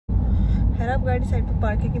खैर आप गाड़ी साइड पे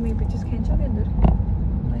पार्क करके मेरी पिक्चर्स खींचोगे अंदर?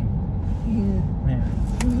 नहीं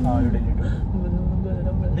हाँ डिलीट हो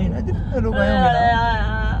नहीं ना रुका है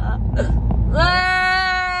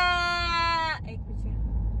एक पीछे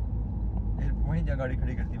वहीं जा गाड़ी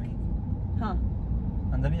खड़ी करती वहीं हाँ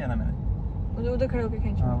अंदर नहीं जाना मैंने उधर खड़े होके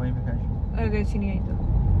खींचो हाँ वहीं पे खींच अगर ऐसी नहीं आई तो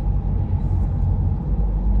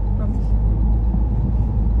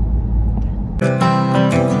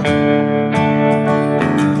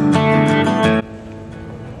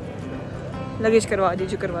लगेज करवा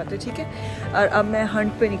दीजिए करवाते ठीक है। और अब मैं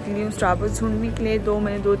हंट पे निकली हूँ स्टारबक्स ढूंढने के लिए।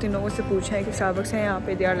 मैंने 2-3 लोगों से पूछा है कि स्टारबक्स है यहाँ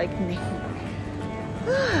पे, दे आर लाइक नहीं,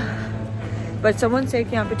 बट समवन से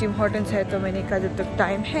कि यहाँ पे टिम हॉर्टन्स है, तो मैंने कहा जब तक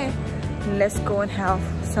टाइम है let's go and have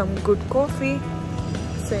some good coffee.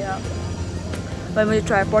 सो यार पर मुझे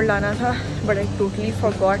ट्राइपॉड लाना था बट आई टोटली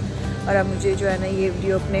फॉरगॉट। और अब मुझे जो है ना ये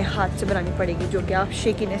वीडियो अपने हाथ से बनानी पड़ेगी, जो कि आप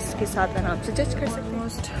शेकीनेस के साथ आराम से जज कर सकते हैं।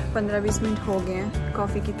 ऑलमोस्ट 15-20 मिनट हो गए हैं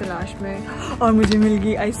कॉफ़ी की तलाश में और मुझे मिल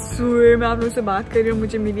गई। आई स्वेयर मैं आप लोगों से बात कर रही हूँ,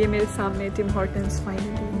 मुझे मिली है मेरे सामने टिम हॉर्टन्स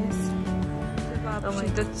फाइनली। जब आप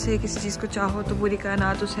शिद्दत से किसी चीज़ को चाहो तो पूरी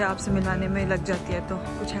कायनात उसे आपसे मिलाने में लग जाती है। तो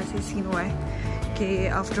कुछ ऐसे ही सीन हुआ है कि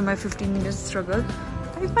after my 15 minute struggle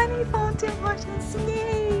I finally found Tim Hortons.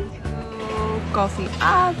 Coffee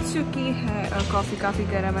आ चुकी है और कॉफ़ी काफ़ी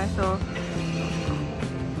गर्म है, तो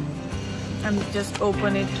I am just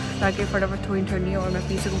open it ताकि फटाफट थोड़ी ठंडी हो और मैं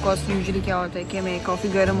पी सकूँ। कॉस्ट यूजुअली क्या होता है कि मैं कॉफ़ी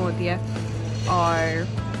गर्म होती है और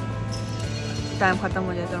टाइम ख़त्म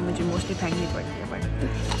हो जाता है और मुझे मोस्टली फेंकनी पड़ती है, बट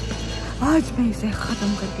आज मैं इसे ख़त्म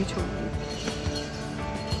करके छोड़ दी।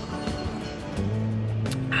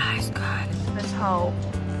 That's how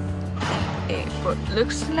it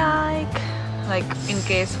looks like in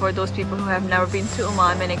case for those people who have never been to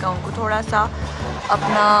Oman, मैंने कहा उनको थोड़ा सा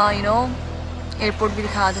अपना एयरपोर्ट भी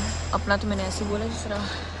दिखा दूँ। अपना तो मैंने ऐसे बोला जिस तरह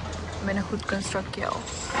मैंने खुद कंस्ट्रक्ट किया हो।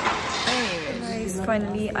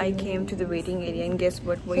 Finally I came to the waiting area and guess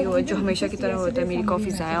what, वही हुआ जो हमेशा की तरह होता है, मेरी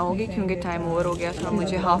कॉफ़ी ज़ाया होगी क्योंकि टाइम ओवर हो गया था,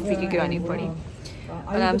 मुझे हाफ वी की गिरानी पड़ी।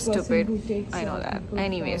 But I'm stupid, I know that.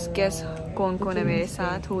 Anyways, guess कौन कौन है मेरे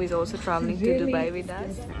साथ who is also traveling to Dubai with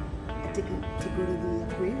us? To go to the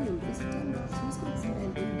aquarium this time. Who's going to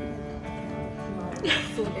spend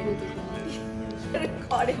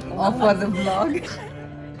recording off for the vlog.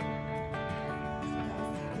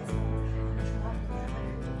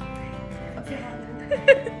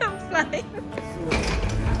 I'm flying.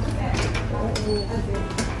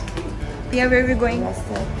 Yeah, where are we going?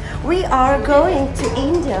 We are going to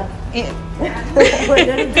India. We're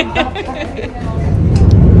going to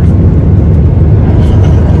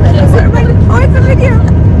Oh, it's a video!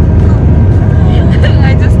 I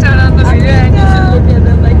just turned on the video and you should look at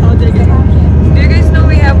them like how they get. Do you guys know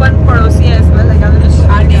we have one Parosi as well? Like our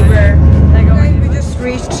neighbor. Like guys, we just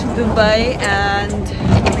reached Dubai and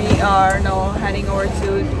we are now heading over to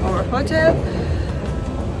our hotel.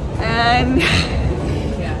 And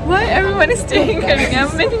why everyone is staring at me?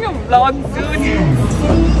 I'm making a vlog, dude.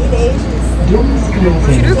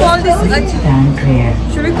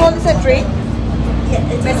 Should we call this a train? Yeah,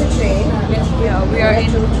 it's a train. Yeah, we are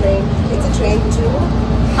in train. It's a train too.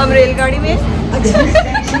 हम रेलगाड़ी में We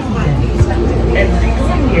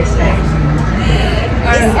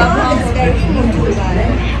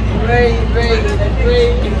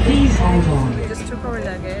just took our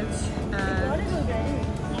luggage and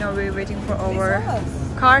now we're waiting for our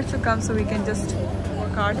car to come so we can just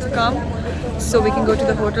go to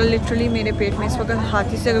the hotel. Literally मेरे पेट में इस वक्त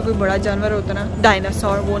हाथी से अगर कोई बड़ा जानवर होता ना,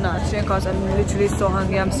 डायनासोर, वो नाच रहे हैं cause I'm literally so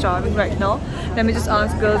hungry. I'm starving right now. Let me just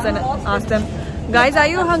ask girls and ask them, guys, are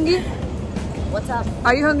you hungry? What's up?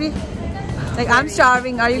 Are you hungry? Like I'm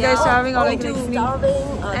starving. Are you guys starving or like me? Starving.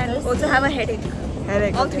 And also have a headache.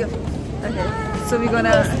 All three of you. Okay. So we're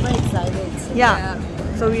gonna. Super excited. Yeah.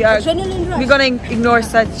 So Adrenaline rush. we're gonna ignore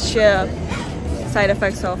such side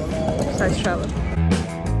effects of such travel.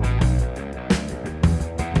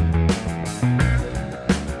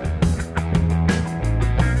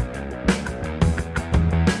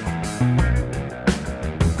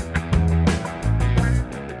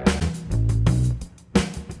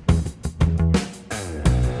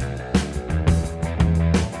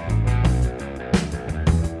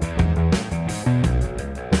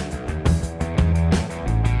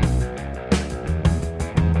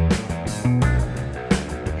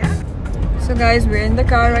 So guys, we're in the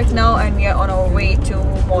car right now and we are on our way to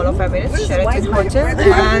Mall of Emirates, Sheraton Hotel.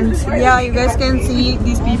 And yeah, you guys can see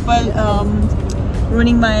these people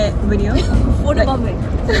ruining my video. Photo bombing.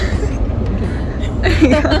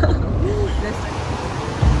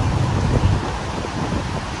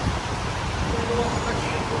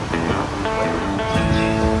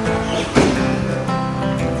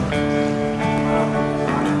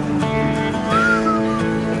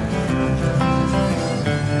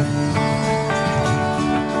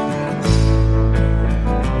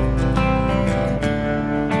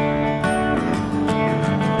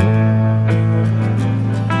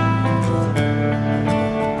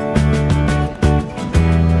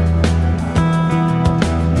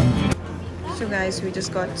 we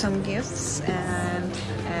just got some gifts, and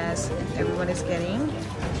as everyone is getting,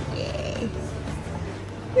 yay!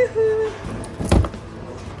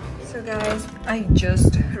 So guys, I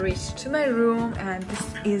just reached to my room, and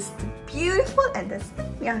this is beautiful, and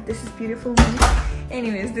this is beautiful.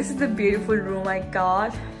 Anyways, this is the beautiful room I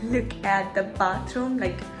got. Look at the bathroom.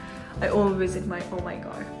 Like, I always admire. Oh my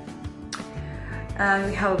god. And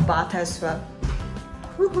we have a bath as well.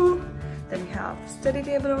 Woohoo! Then we have study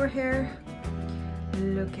table over here.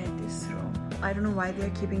 Look at this room. I don't know why they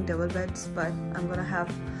are keeping double beds, but I'm gonna have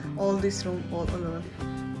all this room all alone.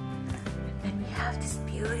 And we have this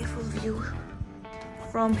beautiful view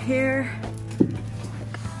from here.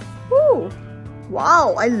 Woo!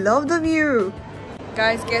 Wow, I love the view.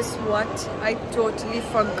 Guys, guess what? I totally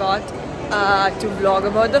forgot to vlog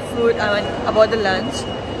about the food. I mean, about the lunch.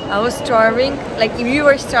 I was starving. Like, if you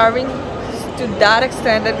were starving to that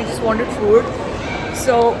extent that we just wanted food.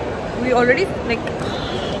 So we already, like,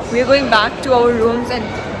 we're going back to our rooms, and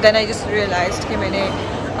then I just realized कि मैंने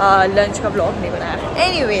lunch का vlog नहीं बनाया.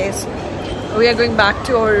 Anyways, we are going back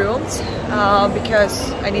to our rooms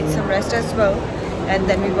because I need some rest as well, and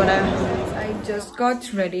then we're gonna. I just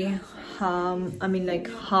got ready. I mean, like,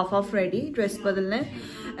 half ready, dress badalne,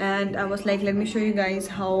 and I was like, let me show you guys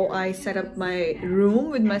how I set up my room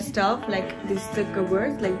with my stuff. Like, this is the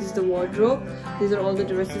cupboard, like this is the wardrobe, these are all the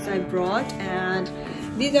dresses I brought, and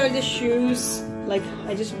these are the shoes. Like,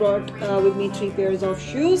 I just brought with me 3 pairs of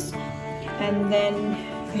shoes, and then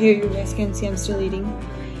here you guys can see I'm still eating,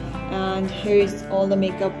 and here is all the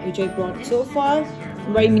makeup which I brought so far.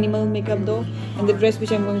 Very minimal makeup though, and the dress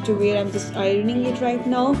which I'm going to wear, I'm just ironing it right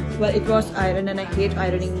now. Well, it was ironed, and I hate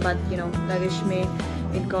ironing, but you know, luggage may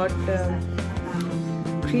it got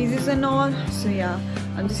creases and all. So yeah,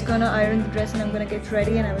 I'm just gonna iron the dress, and I'm gonna get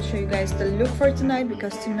ready, and I will show you guys the look for tonight,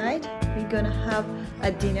 because tonight we're gonna have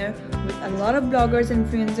a dinner with a lot of bloggers and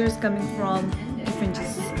influencers coming from different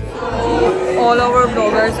cities. All our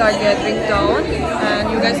bloggers are gathering down, and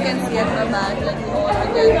you guys can see at my back, like, we all are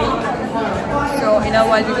gathering. So in a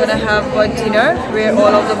while we're gonna have a dinner where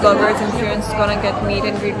all of the bloggers and influencers gonna get meet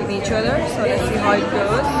and greet with each other. So let's see how it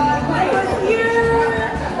goes.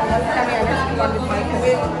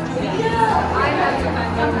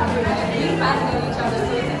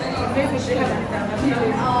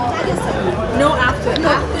 No, after.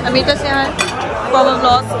 Amita, say hi. For my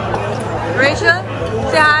vlog. Rachel,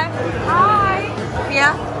 say hi. Hi. Pia.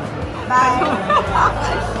 Bye.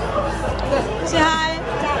 Say hi.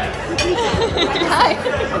 Hi.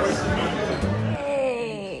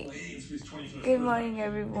 Hey. Good morning,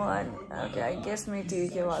 everyone. Okay, I guess my TV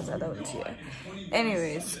ki awaaz zyada hochi hai.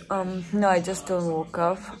 Anyways, no, I just don't woke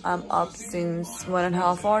up. I'm up since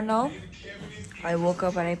 1.5 hours now. I woke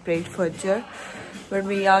up and I prayed Fajr, but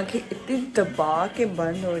my aankhein itni daba ke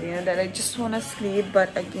band ho rahi hain that I just want to sleep. But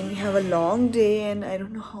again, we have a long day, and I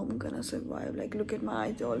don't know how I'm gonna survive. Like, look at my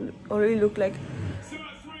eyes, they already look like.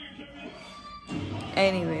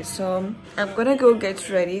 Anyway, so I'm gonna go get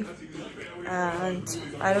ready, and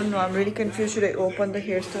I don't know, I'm really confused. Should I open the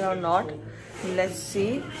hairstyle or not? Let's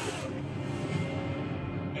see.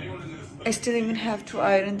 I still even have to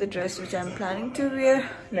iron the dress which I'm planning to wear.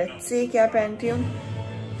 Let's see kya pehnti hu.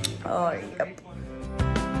 Oh, yep.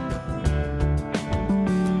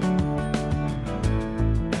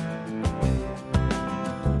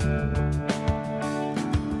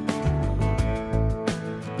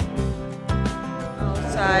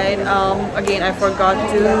 Again, I forgot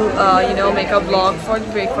to you know, make a vlog for the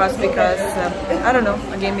breakfast because I don't know,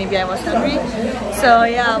 again, maybe I was hungry. So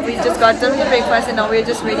yeah, we just got done with the breakfast, and now we're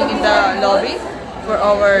just waiting in the lobby for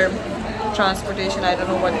our transportation. I don't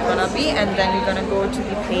know what it's gonna be, and then we're gonna go to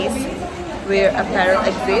the place where apparel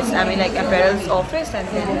exists. I mean, like, apparel's office, and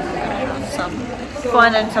then we're gonna have some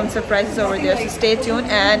fun and some surprises over there. So stay tuned,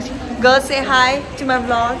 and girls, say hi to my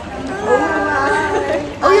vlog.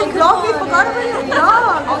 Oh, you vlog? You forgot about your vlog.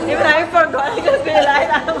 Even I forgot. I just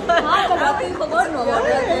realized.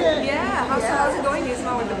 Yeah, how's it going,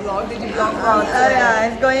 Isma, with the vlog? Did you vlog? Oh yeah,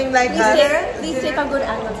 it's going like that. Please take a good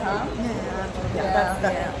angle, huh?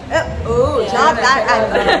 Oh, not that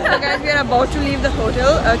angle. So guys, we are about to leave the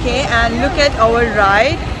hotel, okay, and look at our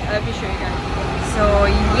ride. Let me show you guys. So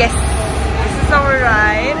yes, this is our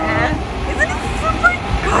ride, and isn't it super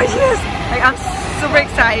gorgeous? Like, I'm super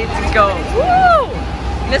excited to go. Woo!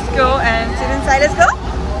 Let's go and sit inside. Let's go.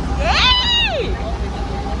 Yay!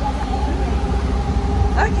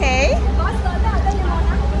 Okay.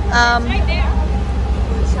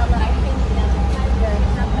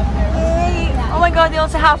 Yay. Oh my god, they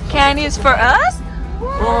also have candies for us.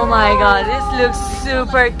 Oh my god, this looks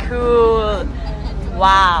super cool.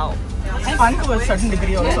 Wow. fun to a certain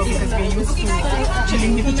degree also because we're used to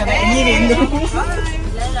chilling with each other anyway in the room.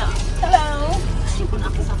 Hello.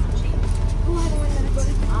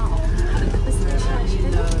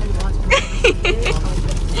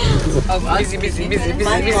 Busy. The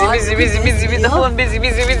phone busy.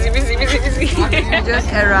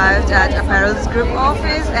 Just arrived at Apparel's group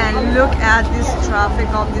office and look at this traffic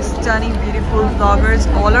of these stunning, beautiful vloggers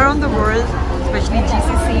all around the world, especially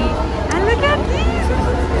GCC. And look at these,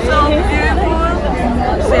 so beautiful.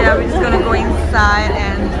 So yeah, we're just gonna go inside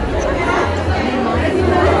and.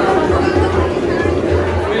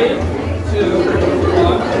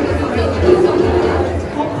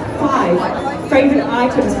 5 favorite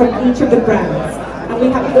items from each of the brands, and we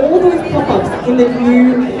have all those pop-ups in the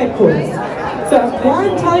new headquarters. So why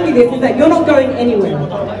I'm telling you this is that you're not going anywhere,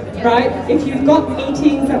 right? If you've got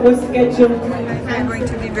meetings that were scheduled, I'm going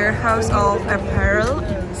to the warehouse of Apparel.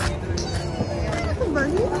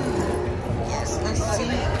 Yes,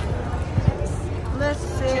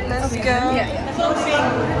 let's go.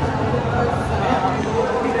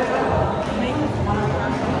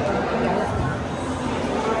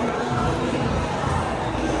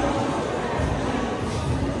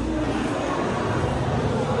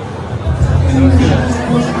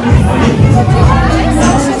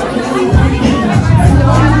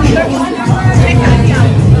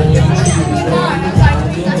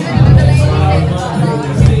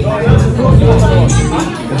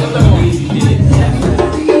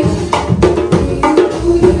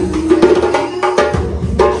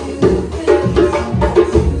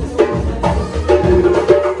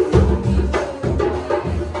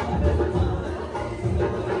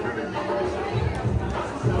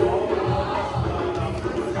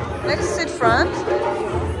 Let's sit front.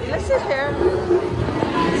 Let's sit here.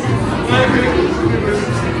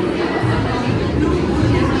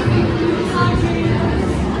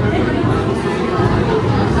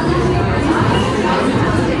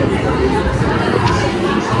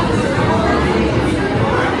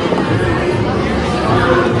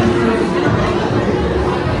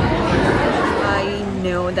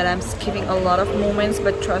 That I'm skipping a lot of moments,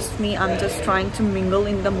 but trust me, I'm just trying to mingle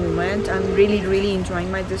in the moment. I'm really enjoying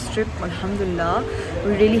this trip. Alhamdulillah,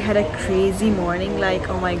 we really had a crazy morning. Like,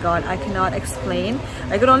 oh my god, I cannot explain.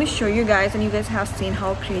 I could only show you guys, and you guys have seen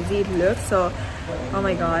how crazy it looks. So oh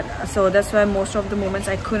my god, so that's why most of the moments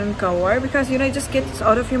I couldn't cover, because you know, it just gets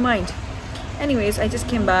out of your mind. Anyways, I just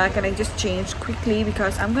came back and I just changed quickly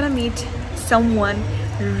because I'm gonna meet someone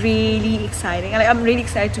really exciting. Like, I'm really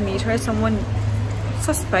excited to meet her, someone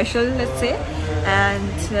so special, let's say,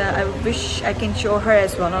 and I wish I can show her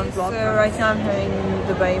as well on vlog. So right now I'm here in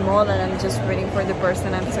Dubai Mall and I'm just waiting for the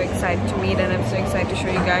person I'm so excited to meet, and I'm so excited to show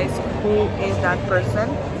you guys who is that person.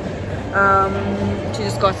 She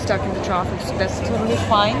just got stuck in the traffic, so that's totally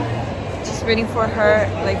fine. Just waiting for her,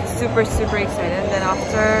 like super excited. And then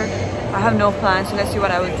after, I have no plans, so let's see what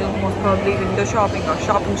I will do. Most probably window shopping or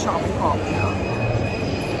shopping haul.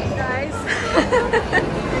 Guys,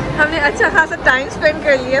 हमने अच्छा खासा time spend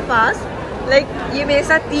कर लिया पास. Like ये मेरे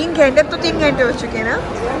साथ 3 घंटे, अब तो 3 घंटे हो चुके हैं ना.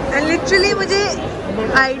 एंड लिटरली मुझे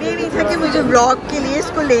आइडिया नहीं था कि मुझे व्लॉग के लिए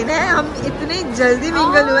इसको लेना है. हम इतने जल्दी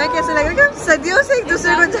मिंगल हुए हैं कि ऐसा लग रहा है कि हम सदियों से एक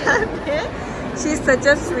दूसरे को जानते हैं. She is such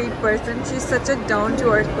a sweet person, she is such a down to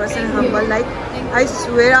earth person, humble. Like I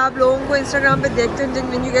swear, आप लोगों को इंस्टाग्राम पे देखते हैं,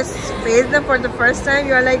 when you get face them for the first time,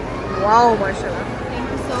 you are like wow, माशाल्लाह.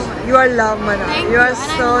 You are love, Mana. You are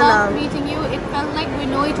so love. Meeting you, it felt like we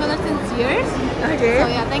know each other since years. Okay. So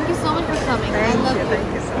yeah, thank you so much for coming. Thank I love you.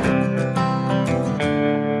 Thank you so much.